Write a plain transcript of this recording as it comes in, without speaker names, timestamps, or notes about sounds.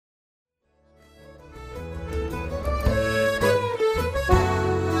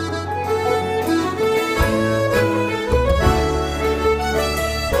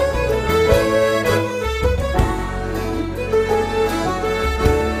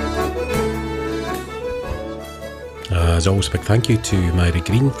As always, a big thank you to Myra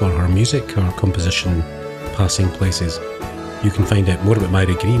Green for her music, her composition Passing Places. You can find out more about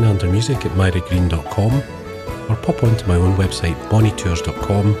Myra Green and her music at myragreen.com, or pop onto my own website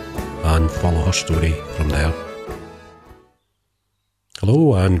bonnytours.com and follow her story from there.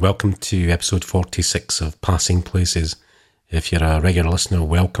 Hello and welcome to episode 46 of Passing Places. If you're a regular listener,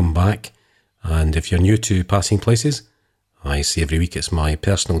 welcome back. And if you're new to Passing Places, I say every week it's my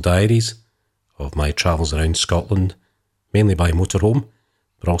personal diaries of my travels around Scotland, mainly by motorhome,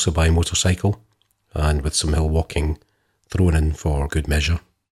 but also by motorcycle, and with some hill walking thrown in for good measure.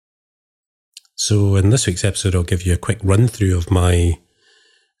 So in this week's episode, I'll give you a quick run through of my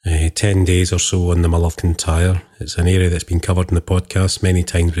 10 days or so on the Mull of Kintyre. It's an area that's been covered in the podcast many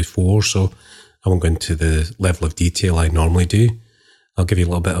times before, so I won't go into the level of detail I normally do. I'll give you a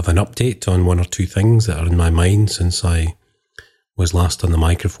little bit of an update on one or two things that are in my mind since I was last on the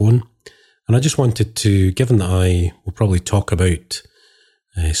microphone. And I just wanted to, given that I will probably talk about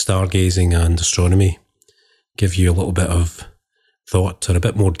stargazing and astronomy, give you a little bit of thought or a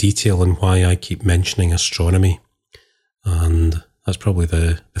bit more detail on why I keep mentioning astronomy. And that's probably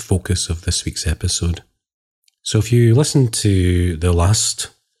the focus of this week's episode. So if you listened to the last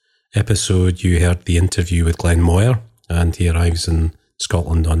episode, you heard the interview with Glenn Moyer, and he arrives in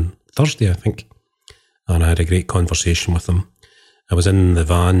Scotland on Thursday, I think. And I had a great conversation with him. I was in the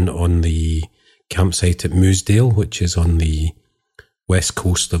van on the campsite at Moosedale, which is on the west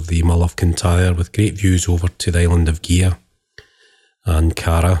coast of the Mull of Kintyre, with great views over to the island of Gia and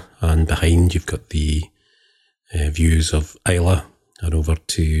Cara, and behind you've got the views of Islay, and over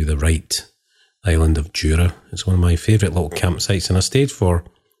to the right, island of Jura. It's one of my favourite little campsites, and I stayed for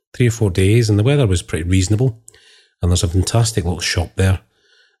 3 or 4 days, and the weather was pretty reasonable, and there's a fantastic little shop there.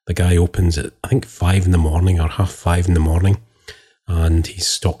 The guy opens at, I think, 5 in the morning or 5:30 in the morning, and he's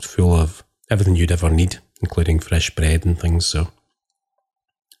stocked full of everything you'd ever need, including fresh bread and things. So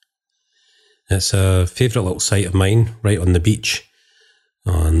it's a favourite little site of mine, right on the beach,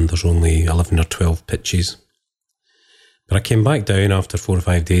 and there's only 11 or 12 pitches. But I came back down after 4 or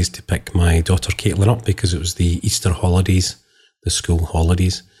 5 days to pick my daughter Caitlin up because it was the Easter holidays, the school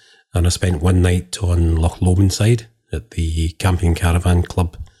holidays, and I spent one night on Loch Lomond side at the Camping Caravan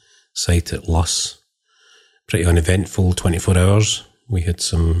Club site at Luss. Pretty uneventful 24 hours. We had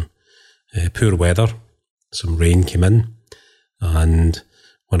some poor weather, some rain came in, and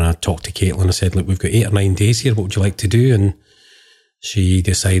when I talked to Caitlin, I said, look, we've got 8 or 9 days here, what would you like to do? And she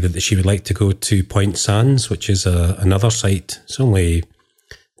decided that she would like to go to Point Sands, which is another site. It's only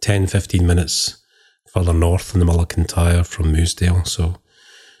 10-15 minutes further north in the Mull of Kintyre from Moosedale. So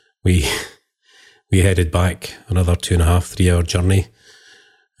we headed back another 2.5-3 hour journey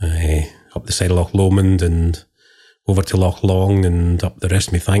up the side of Loch Lomond and over to Loch Long and up the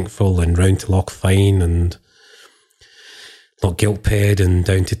Rest Me Thankful and round to Loch Fyne and Loch Gilphead and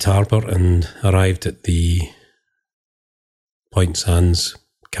down to Tarbert, and arrived at the Point Sands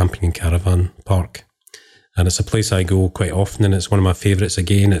Camping and Caravan Park. And it's a place I go quite often, and it's one of my favourites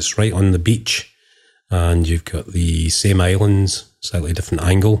again. It's right on the beach, and you've got the same islands, slightly different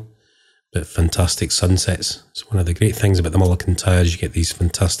angle, but fantastic sunsets. It's one of the great things about the Mull of Kintyre is you get these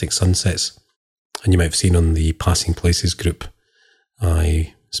fantastic sunsets. And you might have seen on the Passing Places group,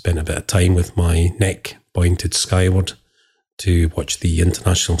 I spent a bit of time with my neck pointed skyward to watch the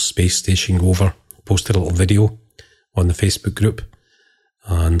International Space Station go over. Posted a little video on the Facebook group,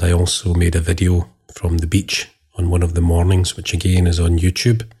 and I also made a video from the beach on one of the mornings, which again is on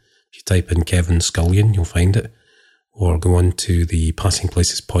YouTube. If you type in Kevin Scullion, you'll find it, or go on to the Passing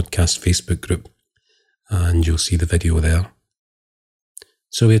Places podcast Facebook group and you'll see the video there.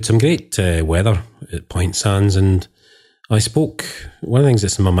 So we had some great weather at Point Sands, and one of the things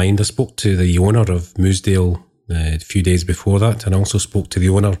that's in my mind, I spoke to the owner of Moosedale a few days before that, and I also spoke to the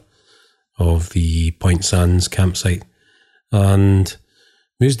owner of the Point Sands campsite. And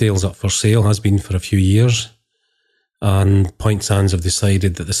Moosedale's up for sale, has been for a few years, and Point Sands have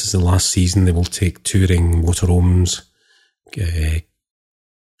decided that this is the last season they will take touring motorhomes,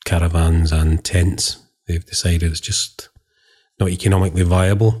 caravans and tents. They've decided it's just not economically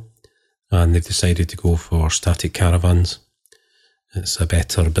viable, and they've decided to go for static caravans. It's a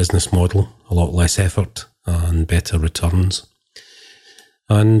better business model, a lot less effort and better returns.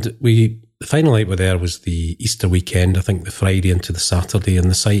 And the final night we're there was the Easter weekend, I think the Friday into the Saturday,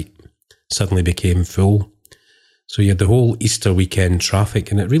 and the site suddenly became full. So you had the whole Easter weekend traffic,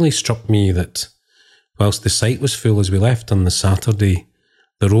 and it really struck me that whilst the site was full as we left on the Saturday,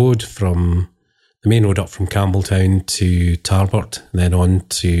 the main road up from Campbelltown to Tarbert, and then on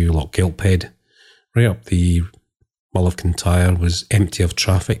to Loch Gilphead, right up the Mull of Kintyre, was empty of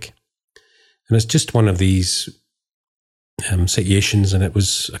traffic. And it's just one of these situations, and it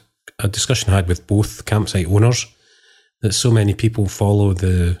was a discussion I had with both campsite owners that so many people follow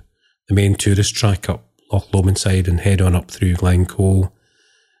the main tourist track up Loch Lomond side and head on up through Glencoe,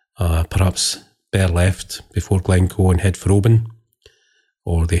 perhaps bear left before Glencoe and head for Oban,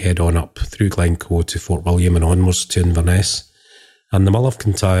 or they head on up through Glencoe to Fort William and onwards to Inverness. And the Mull of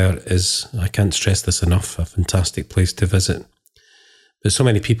Kintyre is, I can't stress this enough, a fantastic place to visit. But so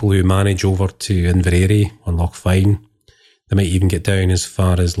many people who manage over to Inverary on Loch Fyne, they might even get down as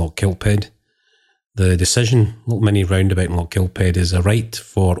far as Loch Kilphead. The decision, little mini roundabout in Loch Kilphead, is a right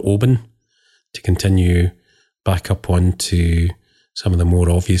for Oban to continue back up onto some of the more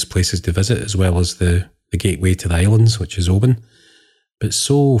obvious places to visit, as well as the gateway to the islands, which is Oban. But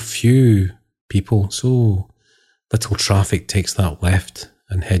so few people, so little traffic takes that left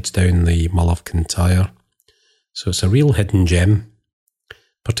and heads down the Mull of Kintyre. So it's a real hidden gem,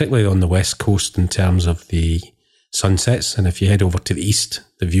 particularly on the west coast in terms of the sunsets. And if you head over to the east,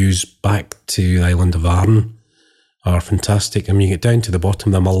 the views back to the island of Arran are fantastic. And when you get down to the bottom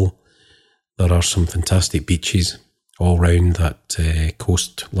of the Mull, there are some fantastic beaches all round that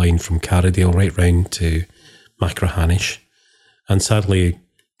coastline from Carradale right round to Machrihanish. And sadly,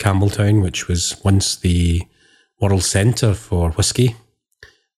 Campbelltown, which was once the world centre for whisky.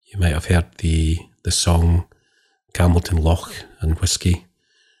 You might have heard the song Campbelltown Loch and Whisky.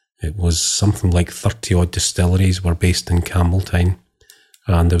 It was something like 30 odd distilleries were based in Campbelltown,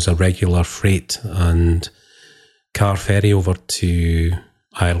 and there was a regular freight and car ferry over to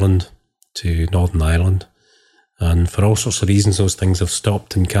Ireland, to Northern Ireland. And for all sorts of reasons, those things have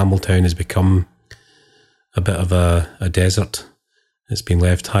stopped, and Campbelltown has become a bit of a desert. It's been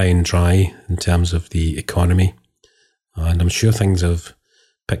left high and dry in terms of the economy. And I'm sure things have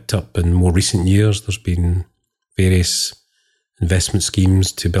picked up in more recent years. There's been various investment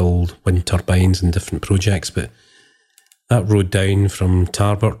schemes to build wind turbines and different projects, but that road down from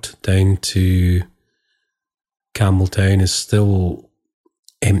Tarbert down to Campbelltown is still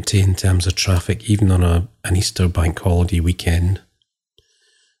empty in terms of traffic, even on an Easter bank holiday weekend.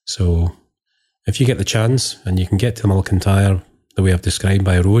 So if you get the chance, and you can get to the Mull of Kintyre the way I've described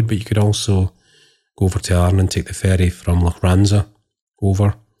by road, but you could also go over to Arran and take the ferry from Lochranza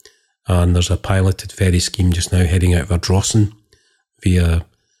over. And there's a piloted ferry scheme just now heading out of Ardrossan via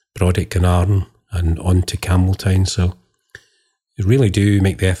Brodick and Arran and on to Campbelltown. So you really do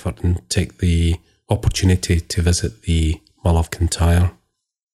make the effort and take the opportunity to visit the Mull of Kintyre.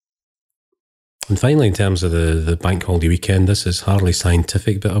 And finally, in terms of the bank holiday weekend, this is hardly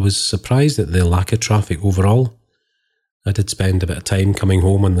scientific, but I was surprised at the lack of traffic overall. I did spend a bit of time coming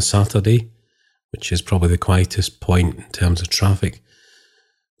home on the Saturday, which is probably the quietest point in terms of traffic.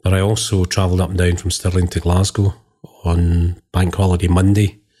 But I also travelled up and down from Stirling to Glasgow on bank holiday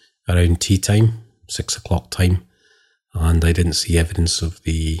Monday around tea time, 6 o'clock time, and I didn't see evidence of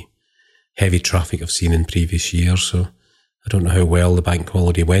the heavy traffic I've seen in previous years. So I don't know how well the bank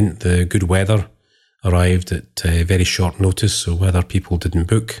holiday went. The good weather arrived at very short notice, so whether people didn't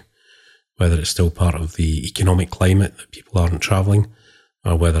book, whether it's still part of the economic climate that people aren't travelling,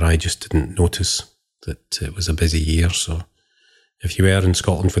 or whether I just didn't notice that it was a busy year. So if you were in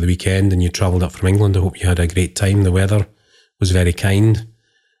Scotland for the weekend and you travelled up from England, I hope you had a great time. The weather was very kind,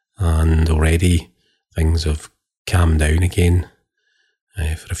 and already things have calmed down again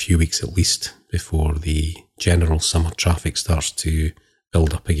for a few weeks at least before the general summer traffic starts to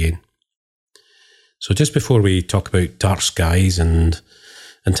build up again. So just before we talk about dark skies and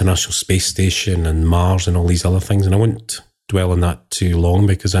International Space Station and Mars and all these other things, and I won't dwell on that too long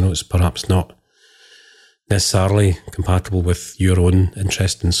because I know it's perhaps not necessarily compatible with your own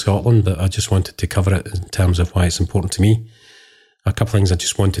interest in Scotland, but I just wanted to cover it in terms of why it's important to me. A couple of things I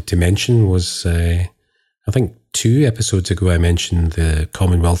just wanted to mention was, I think 2 episodes ago I mentioned the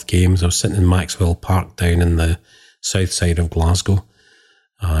Commonwealth Games. I was sitting in Maxwell Park down in the south side of Glasgow,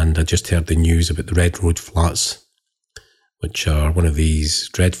 and I just heard the news about the Red Road Flats, which are one of these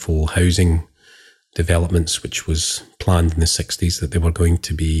dreadful housing developments which was planned in the 60s, that they were going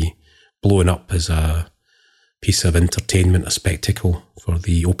to be blown up as a piece of entertainment, a spectacle for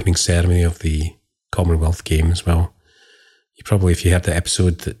the opening ceremony of the Commonwealth Games. Well, you probably, if you heard the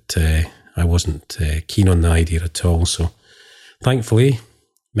episode, that I wasn't keen on the idea at all. So thankfully,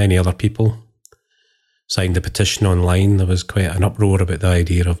 many other people signed the petition online. There was quite an uproar about the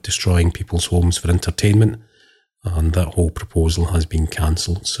idea of destroying people's homes for entertainment, and that whole proposal has been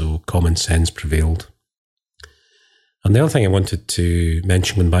cancelled, so common sense prevailed. And the other thing I wanted to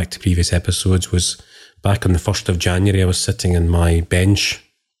mention, going back to previous episodes, was back on the 1st of January, I was sitting in my bench,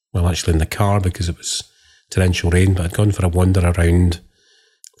 well, actually in the car because it was torrential rain, but I'd gone for a wander around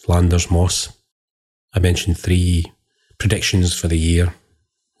Flanders Moss. I mentioned 3 predictions for the year.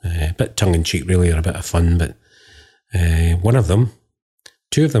 A bit tongue-in-cheek really, or a bit of fun, but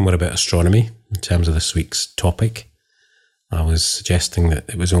two of them were about astronomy in terms of this week's topic. I was suggesting that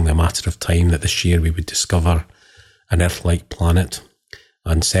it was only a matter of time that this year we would discover an Earth-like planet.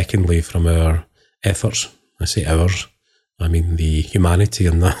 And secondly, from our efforts, I say ours, I mean the humanity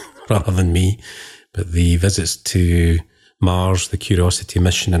in that rather than me, but the visits to Mars, the Curiosity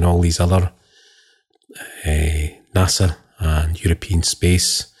mission and all these other NASA and European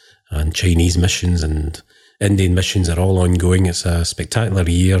space and Chinese missions and Indian missions are all ongoing. It's a spectacular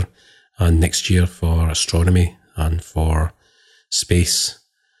year and next year for astronomy and for space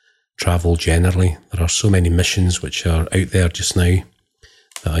travel generally. There are so many missions which are out there just now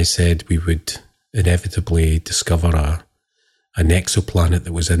that I said we would inevitably discover an exoplanet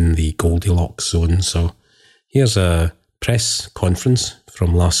that was in the Goldilocks zone. So here's a press conference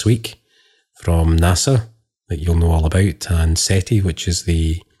from last week from NASA that you'll know all about, and SETI, which is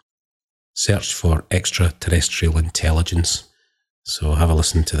the Search for Extraterrestrial Intelligence. So have a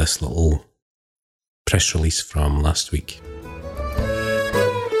listen to this little press release from last week.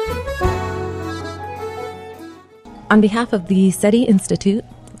 On behalf of the SETI Institute,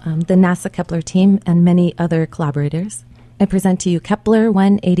 the NASA Kepler team, and many other collaborators, I present to you Kepler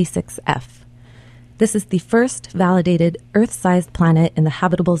 186f. This is the first validated Earth-sized planet in the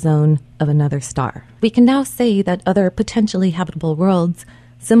habitable zone of another star. We can now say that other potentially habitable worlds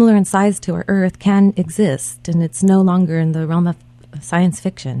similar in size to our Earth can exist, and it's no longer in the realm of science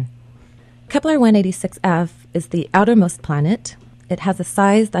fiction. Kepler 186f is the outermost planet. It has a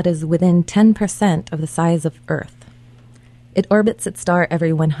size that is within 10% of the size of Earth. It orbits its star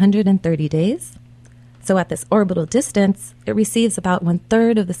every 130 days. So at this orbital distance, it receives about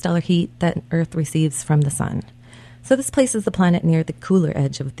 1/3 of the stellar heat that Earth receives from the sun. So this places the planet near the cooler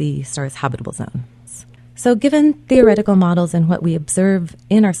edge of the star's habitable zone. So given theoretical models and what we observe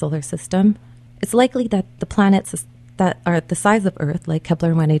in our solar system, it's likely that the planets that are the size of Earth, like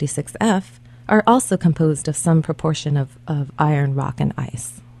Kepler 186f, are also composed of some proportion of iron, rock, and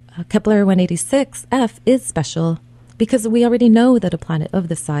ice. Kepler 186f is special because we already know that a planet of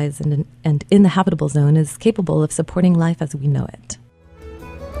this size and in the habitable zone is capable of supporting life as we know it.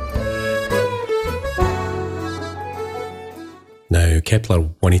 Now, Kepler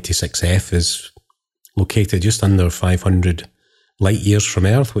 186f is located just under 500 light years from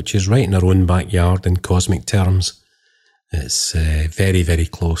Earth, which is right in our own backyard in cosmic terms. It's very, very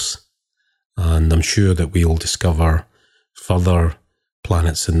close. And I'm sure that we'll discover further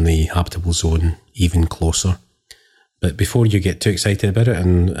planets in the habitable zone even closer. But before you get too excited about it,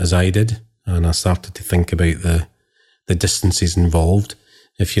 and as I did, and I started to think about the distances involved,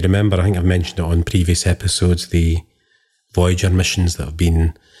 if you remember, I think I've mentioned it on previous episodes, the Voyager missions that have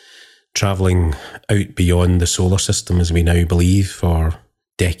been travelling out beyond the solar system, as we now believe, for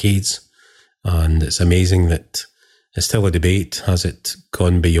decades. And it's amazing that it's still a debate, has it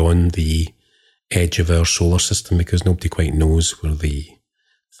gone beyond the edge of our solar system, because nobody quite knows where the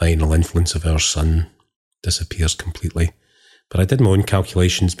final influence of our sun disappears completely. But I did my own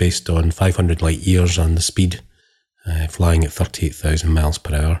calculations based on 500 light years and the speed, flying at 38,000 miles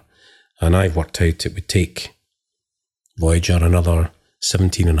per hour. And I've worked out it would take Voyager another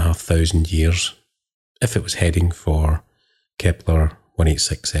 17,500 years. If it was heading for Kepler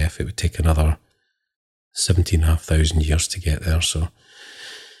 186f, it would take another 17,500 years to get there. So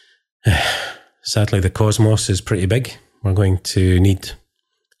sadly, the cosmos is pretty big. We're going to need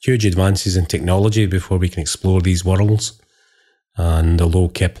huge advances in technology before we can explore these worlds. And although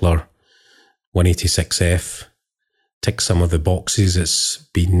Kepler 186f ticks some of the boxes, it's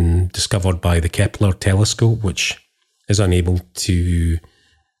been discovered by the Kepler telescope, which is unable to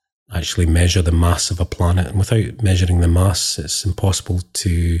actually measure the mass of a planet. And without measuring the mass, it's impossible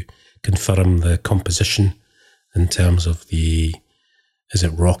to confirm the composition in terms of is it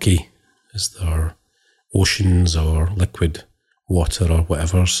rocky? Is there oceans or liquid water or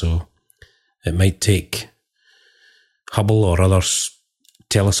whatever? So it might take Hubble or other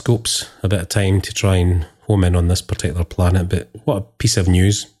telescopes a bit of time to try and home in on this particular planet. But what a piece of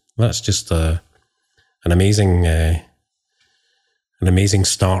news. That's just an amazing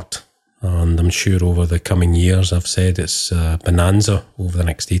start. And I'm sure over the coming years, I've said it's a bonanza over the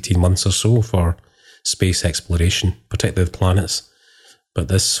next 18 months or so for space exploration, particularly the planets. But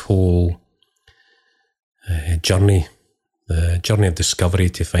this whole journey, the journey of discovery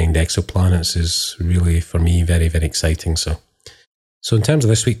to find exoplanets, is really, for me, very, very exciting. So in terms of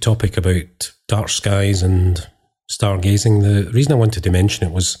this week's topic about dark skies and stargazing, the reason I wanted to mention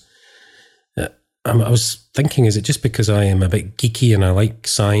it was I was thinking, is it just because I am a bit geeky and I like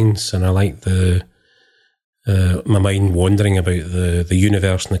science and I like the my mind wandering about the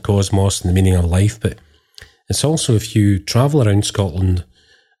universe and the cosmos and the meaning of life. But it's also, if you travel around Scotland,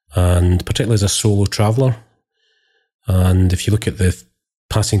 and particularly as a solo traveller, and if you look at the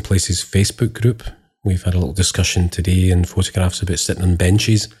Passing Places Facebook group, we've had a little discussion today and photographs about sitting on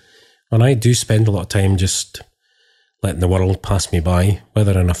benches. And I do spend a lot of time just letting the world pass me by,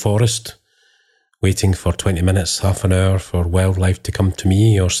 whether in a forest, waiting for 20 minutes, half an hour for wildlife to come to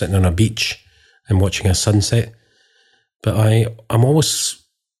me, or sitting on a beach and watching a sunset. But I'm always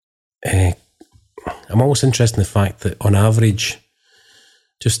interested in the fact that on average,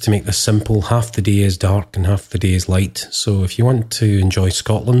 just to make this simple, half the day is dark and half the day is light. So if you want to enjoy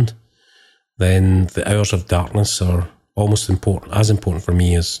Scotland, then the hours of darkness are almost as important for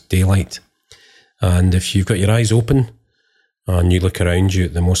me as daylight. And if you've got your eyes open and you look around you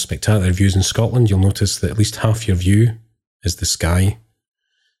at the most spectacular views in Scotland, you'll notice that at least half your view is the sky.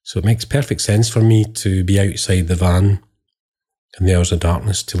 So it makes perfect sense for me to be outside the van in the hours of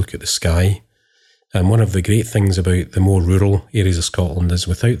darkness to look at the sky. And one of the great things about the more rural areas of Scotland is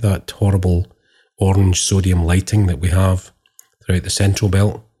without that horrible orange sodium lighting that we have throughout the central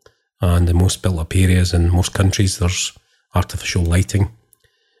belt and in most built-up areas in most countries, there's artificial lighting.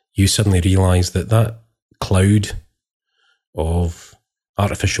 You suddenly realise that cloud of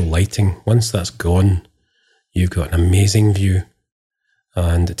artificial lighting, once that's gone, you've got an amazing view.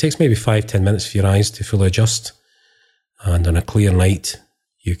 And it takes maybe 5-10 minutes for your eyes to fully adjust. And on a clear night,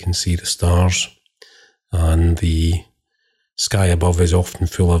 you can see the stars. And the sky above is often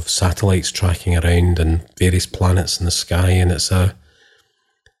full of satellites tracking around and various planets in the sky. And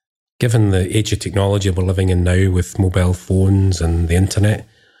given the age of technology we're living in now with mobile phones and the internet,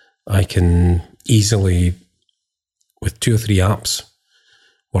 I can easily, with 2 or 3 apps,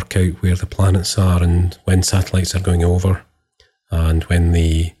 work out where the planets are and when satellites are going over and when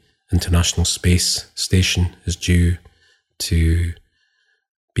the International Space Station is due to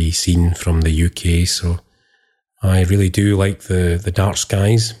be seen from the UK. So I really do like the dark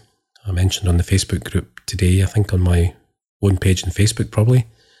skies. I mentioned on the Facebook group today, I think on my own page on Facebook probably,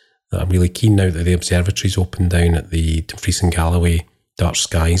 that I'm really keen now that the observatory's open down at the Dumfries and Galloway Dark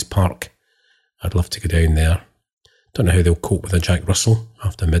Skies Park. I'd love to go down there. Don't know how they'll cope with a Jack Russell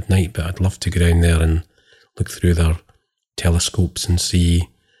after midnight, but I'd love to go down there and look through their telescopes and see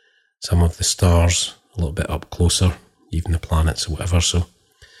some of the stars a little bit up closer, even the planets or whatever. So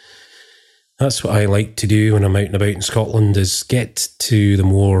that's what I like to do when I'm out and about in Scotland, is get to the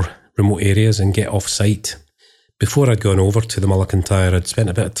more remote areas and get off-site. Before I'd gone over to the Mull of Kintyre, I'd spent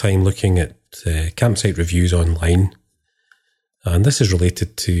a bit of time looking at campsite reviews online. And this is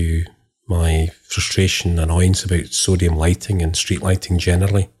related to my frustration and annoyance about sodium lighting and street lighting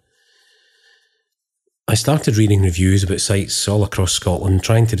generally. I started reading reviews about sites all across Scotland,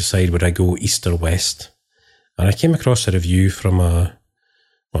 trying to decide would I go east or west. And I came across a review from I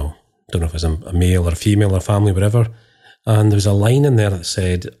don't know if it was a male or a female or a family, whatever. And there was a line in there that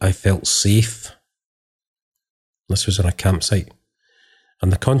said, I felt safe. This was on a campsite.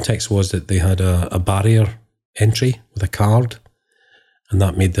 And the context was that they had a barrier entry with a card, and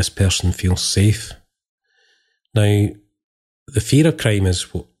that made this person feel safe. Now, the fear of crime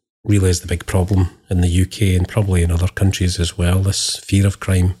is what really is the big problem in the UK and probably in other countries as well, this fear of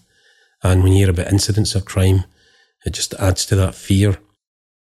crime. And when you hear about incidents of crime, it just adds to that fear.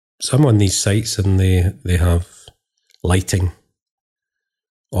 So I'm on these sites and they have lighting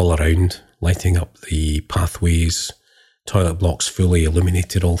all around, lighting up the pathways, toilet blocks fully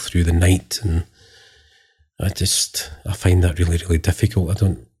illuminated all through the night, and I find that really, really difficult.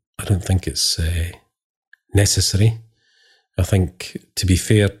 I don't think it's necessary. I think, to be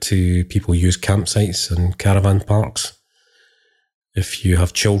fair to people who use campsites and caravan parks, if you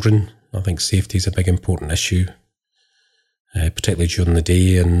have children, I think safety is a big important issue, particularly during the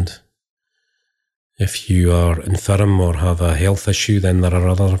day. And if you are infirm or have a health issue, then there are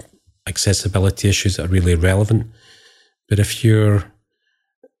other accessibility issues that are really relevant. But if you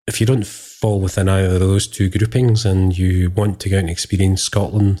don't fall within either of those two groupings and you want to go out and experience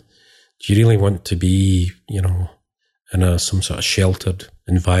Scotland, do you really want to be, in some sort of sheltered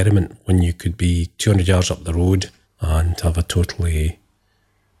environment when you could be 200 yards up the road and have a totally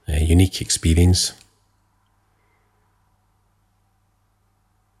unique experience?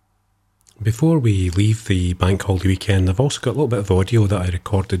 Before we leave the bank holiday weekend, I've also got a little bit of audio that I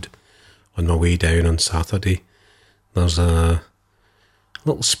recorded on my way down on Saturday. There's a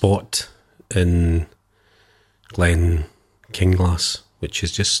little spot in Glen Kinglass, which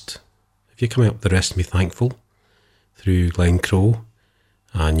is just, if you're coming up the Rest Me Thankful through Glen Crow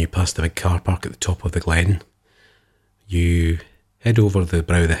and you pass the big car park at the top of the glen, you head over the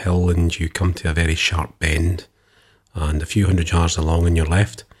brow of the hill and you come to a very sharp bend, and a few hundred yards along on your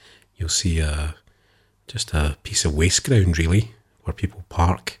left you'll see just a piece of waste ground really, where people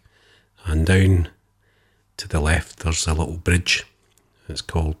park, and down to the left there's a little bridge. It's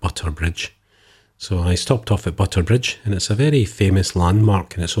called Butter Bridge. So I stopped off at Butter Bridge, and it's a very famous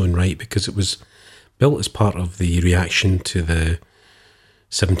landmark in its own right because it was built as part of the reaction to the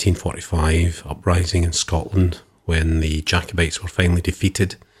 1745 uprising in Scotland when the Jacobites were finally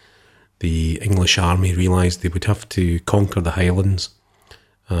defeated. The English army realised they would have to conquer the Highlands,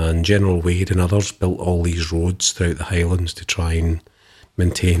 and General Wade and others built all these roads throughout the Highlands to try and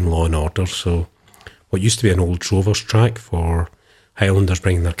maintain law and order. So what used to be an old drover's track for Highlanders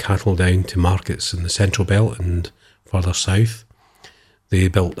bringing their cattle down to markets in the Central Belt and further south, they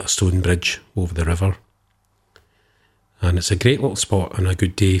built a stone bridge over the river. And it's a great little spot and a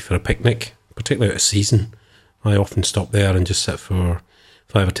good day for a picnic, particularly out of season. I often stop there and just sit for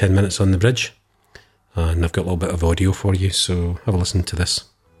 5 or 10 minutes on the bridge. And I've got a little bit of audio for you, so have a listen to this.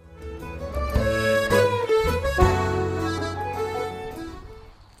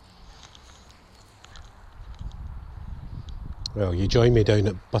 Well, you join me down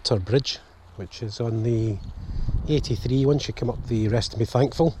at Butter Bridge, which is on the 83 once you come up the Rest of Me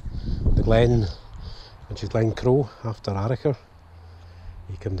Thankful, the Glen, which is Glen Crow after Arrochar.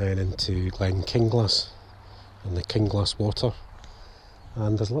 You come down into Glen Kinglass and the Kinglass Water,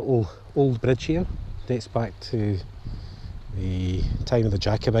 and there's a little old bridge here, dates back to the time of the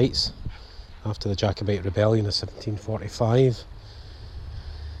Jacobites, after the Jacobite rebellion of 1745.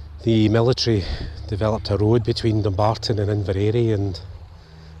 The military developed a road between Dumbarton and Inverary, and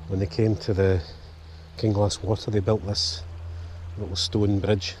when they came to the Kinglass Water they built this little stone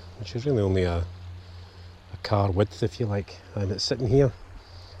bridge, which is really only a car width if you like, and it's sitting here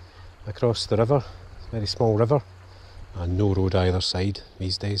across the river, a very small river, and no road either side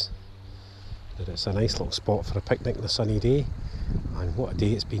these days. But it's a nice little spot for a picnic on a sunny day, and what a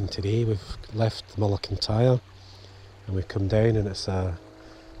day it's been today. We've left Mull of Kintyre and we've come down, and it's a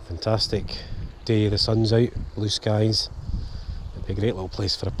fantastic day, the sun's out, blue skies. It'd be a great little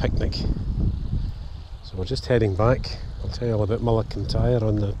place for a picnic. So we're just heading back. I'll tell you all about Mull of Kintyre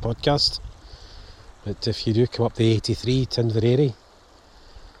on the podcast, but if you do come up the 83 to Inverary,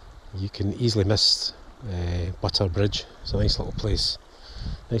 you can easily miss Butter Bridge. It's a nice little place,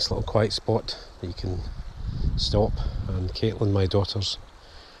 nice little quiet spot that you can stop. And Caitlin, my daughter's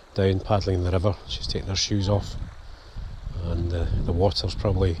down paddling the river. She's taking her shoes off, and the water's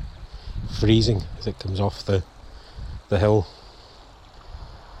probably freezing as it comes off the hill.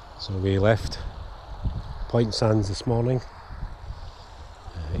 So we left Point Sands this morning,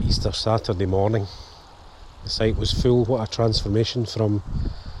 Easter Saturday morning. The site was full. What a transformation from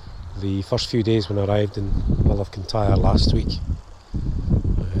the first few days when I arrived in Mull of Kintyre last week.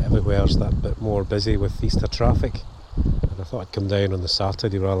 Everywhere's that bit more busy with Easter traffic, and I thought I'd come down on the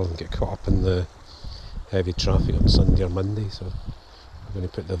Saturday rather than get caught up in the heavy traffic on Sunday or Monday. So I'm going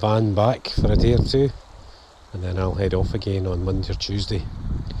to put the van back for a day or two, and then I'll head off again on Monday or Tuesday.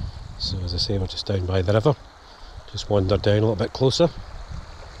 So as I say, we're just down by the river, just wandered down a little bit closer.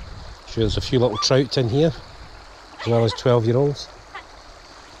 Sure, there's a few little trout in here, as well as 12-year-olds.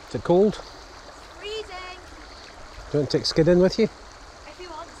 Is it cold? Freezing. Do you want to take Skid in with you? If you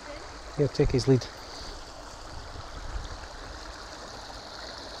want to. Here, take his lead.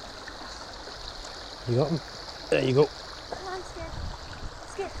 You got him? There you go. Come on,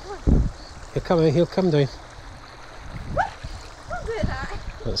 Skid. Skid, come on. He'll come down. Don't do that.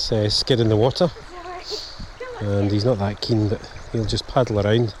 That's Skid in the water, Sorry. Come on. and he's not that keen, but he'll just paddle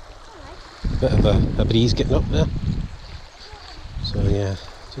around. Alright. Bit of a breeze getting up there. So yeah,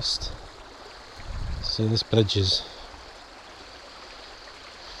 just see, this bridge is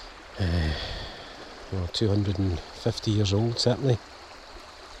 250 years old certainly.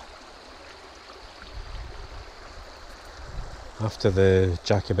 After the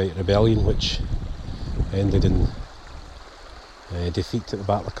Jacobite rebellion, which ended in defeat at the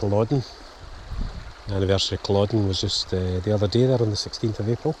Battle of Culloden. The anniversary of Culloden was just the other day there on the 16th of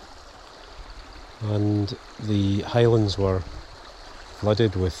April, and the Highlands were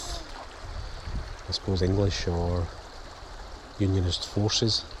flooded with, I suppose, English or Unionist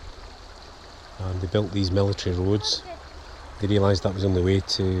forces, and they built these military roads. They realised that was the only way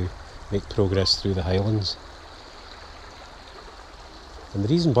to make progress through the Highlands. And the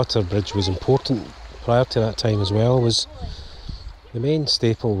reason Butter Bridge was important prior to that time as well was the main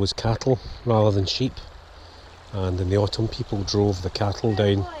staple was cattle rather than sheep, and in the autumn people drove the cattle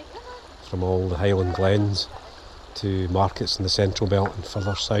down from all the Highland glens to markets in the Central Belt and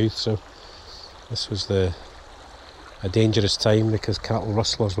further south. So this was the a dangerous time because cattle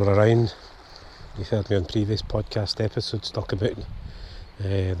rustlers were around. You've heard me on previous podcast episodes talk about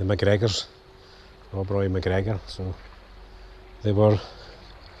the McGregors, Rob Roy McGregor. So they were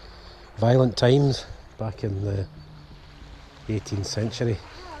violent times back in the 18th century.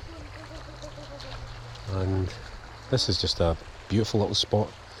 And this is just a beautiful little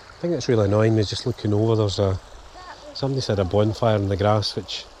spot. The thing that's really annoying me is just looking over, somebody said a bonfire in the grass,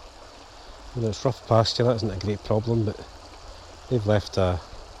 which, it's rough pasture, that isn't a great problem, but they've left a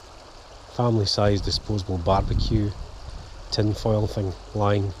family-sized disposable barbecue tin foil thing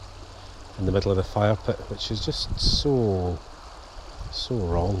lying in the middle of the fire pit, which is just so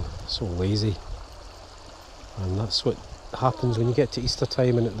wrong, so lazy. And that's what happens when you get to Easter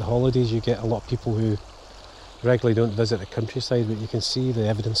time and at the holidays. You get a lot of people who regularly don't visit the countryside, but you can see the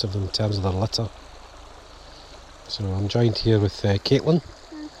evidence of them in terms of their litter. So I'm joined here with Caitlin.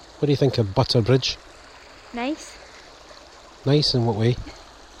 What do you think of Butter Bridge? Nice. Nice in what way?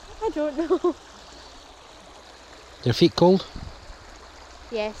 I don't know. Your feet cold?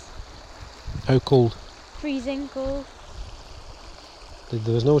 Yes. How cold? Freezing cold.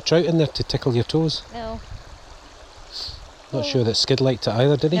 There was no trout in there to tickle your toes? No. Not sure that Skid liked it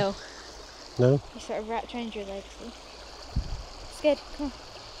either, did he? No. No? You sort of wrapped around your legs. Skid, come on.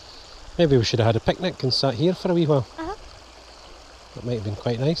 Maybe we should have had a picnic and sat here for a wee while. Uh-huh. That might have been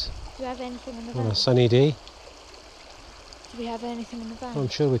quite nice. Do you have anything in the On van? a sunny day. Do we have anything in the van? I'm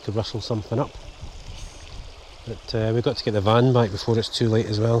sure we could rustle something up. But we've got to get the van back before it's too late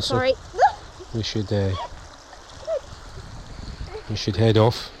as well, so Sorry. we should head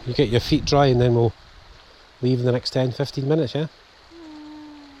off. You get your feet dry and then we'll leave in the next 10-15 minutes, yeah?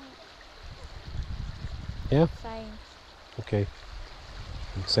 Yeah? Fine. Okay. You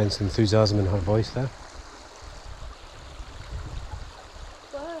can sense the enthusiasm in her voice there.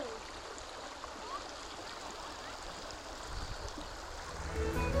 Whoa.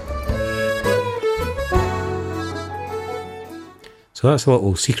 So that's a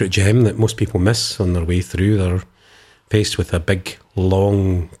little secret gem that most people miss on their way through. They're faced with a big,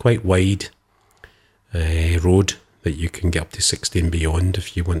 long, quite wide road that you can get up to 60 and beyond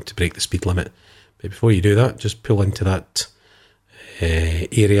if you want to break the speed limit. But before you do that, just pull into that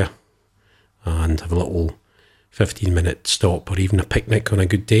area and have a little 15-minute stop or even a picnic on a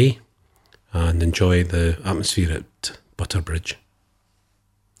good day and enjoy the atmosphere at Butter Bridge.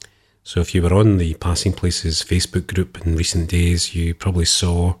 So if you were on the Passing Places Facebook group in recent days, you probably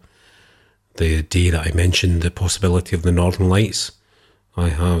saw the day that I mentioned the possibility of the Northern Lights. I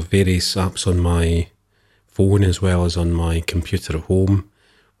have various apps on my phone as well as on my computer at home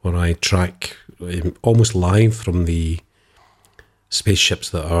where I track almost live from the spaceships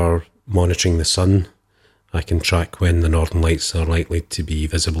that are monitoring the sun. I can track when the Northern Lights are likely to be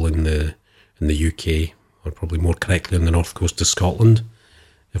visible in the UK, or probably more correctly on the north coast of Scotland.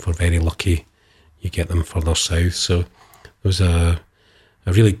 If we're very lucky, you get them further south. So there was a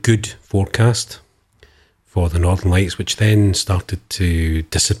really good forecast for the Northern Lights, which then started to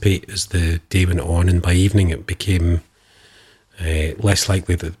dissipate as the day went on, and by evening it became less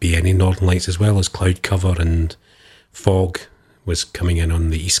likely that there'd be any Northern Lights, as well as cloud cover and fog was coming in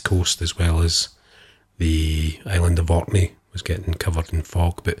on the east coast, as well as the island of Orkney was getting covered in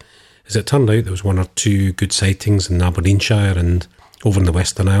fog. But as it turned out, there was one or two good sightings in Aberdeenshire and over in the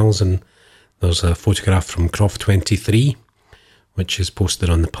Western Isles, and there's a photograph from Croft 23, which is posted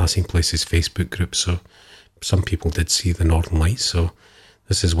on the Passing Places Facebook group, so some people did see the Northern Lights. So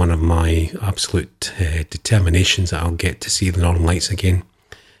this is one of my absolute determinations that I'll get to see the Northern Lights again.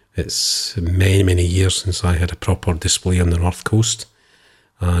 It's many, many years since I had a proper display on the North Coast,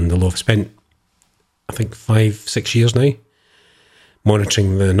 and although I've spent, I think, 5-6 years now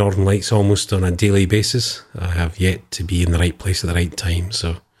monitoring the Northern Lights almost on a daily basis, I have yet to be in the right place at the right time,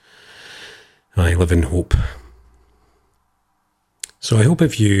 so I live in hope. So I hope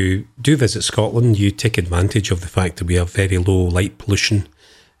if you do visit Scotland, you take advantage of the fact that we have very low light pollution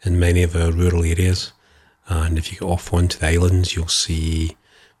in many of our rural areas, and if you go off onto the islands, you'll see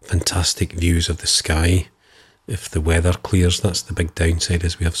fantastic views of the sky. If the weather clears, that's the big downside,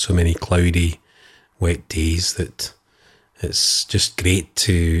 is we have so many cloudy, wet days that it's just great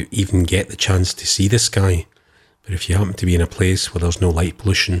to even get the chance to see the sky. But if you happen to be in a place where there's no light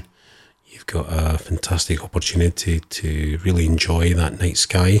pollution, you've got a fantastic opportunity to really enjoy that night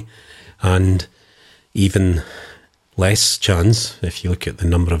sky. And even less chance if you look at the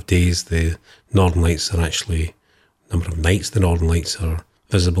number of days the Northern Lights are actually, number of nights the Northern Lights are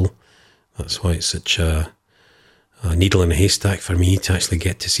visible. That's why it's such a needle in a haystack for me to actually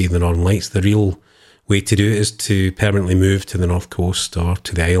get to see the Northern Lights. The real way to do it is to permanently move to the north coast or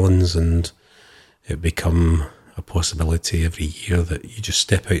to the islands, and it become a possibility every year that you just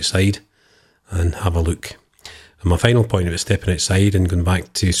step outside and have a look. And my final point about stepping outside and going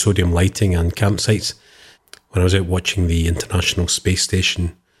back to sodium lighting and campsites, when I was out watching the International Space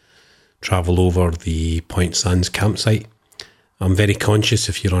Station travel over the Point Sands campsite, I'm very conscious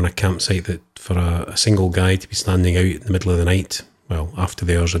if you're on a campsite that for a single guy to be standing out in the middle of the night, well, after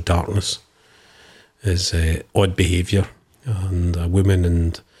the hours of darkness, is odd behaviour. And a woman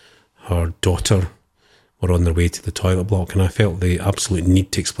and her daughter were on their way to the toilet block, and I felt the absolute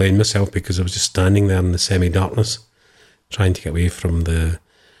need to explain myself because I was just standing there in the semi-darkness trying to get away from the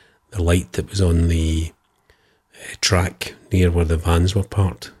light that was on the track near where the vans were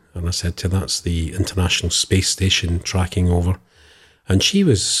parked. And I said to her, that's the International Space Station tracking over. And she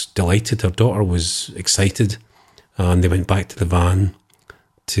was delighted, her daughter was excited, and they went back to the van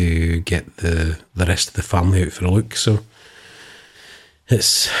to get the rest of the family out for a look. So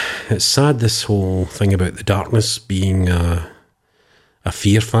it's sad, this whole thing about the darkness being a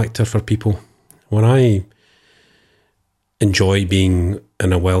fear factor for people. When I enjoy being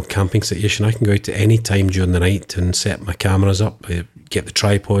in a wild camping situation, I can go out at any time during the night and set my cameras up, get the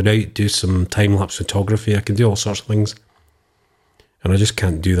tripod out, do some time-lapse photography. I can do all sorts of things. And I just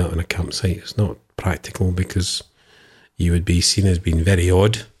can't do that on a campsite. It's not practical because you would be seen as being very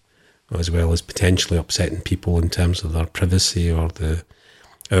odd, as well as potentially upsetting people in terms of their privacy, or the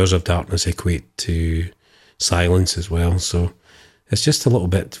hours of darkness equate to silence as well. So it's just a little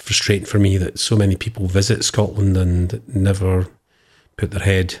bit frustrating for me that so many people visit Scotland and never put their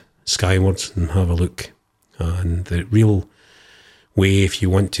head skywards and have a look. And the real way, if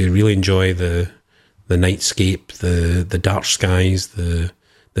you want to really enjoy the nightscape, the dark skies, the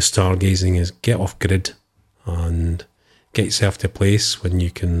stargazing, is get off grid and get yourself to a place where you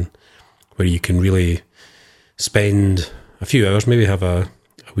can really spend a few hours, maybe have a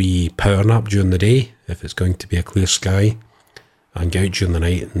wee power nap during the day if it's going to be a clear sky, and go out during the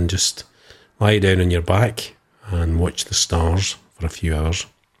night and just lie down on your back and watch the stars for a few hours.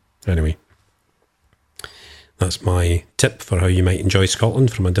 Anyway, that's my tip for how you might enjoy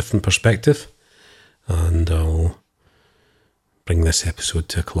Scotland from a different perspective. And I'll bring this episode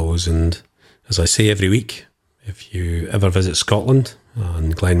to a close. And as I say every week, if you ever visit Scotland,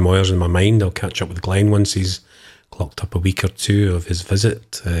 and Glenn Moyer's in my mind, I'll catch up with Glenn once he's clocked up a week or two of his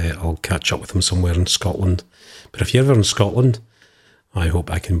visit. I'll catch up with him somewhere in Scotland. But if you're ever in Scotland, I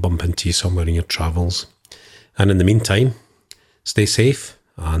hope I can bump into you somewhere in your travels. And in the meantime, stay safe,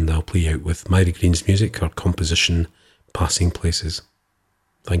 and I'll play out with Myrie Green's music, her composition, Passing Places.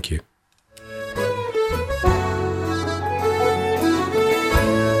 Thank you.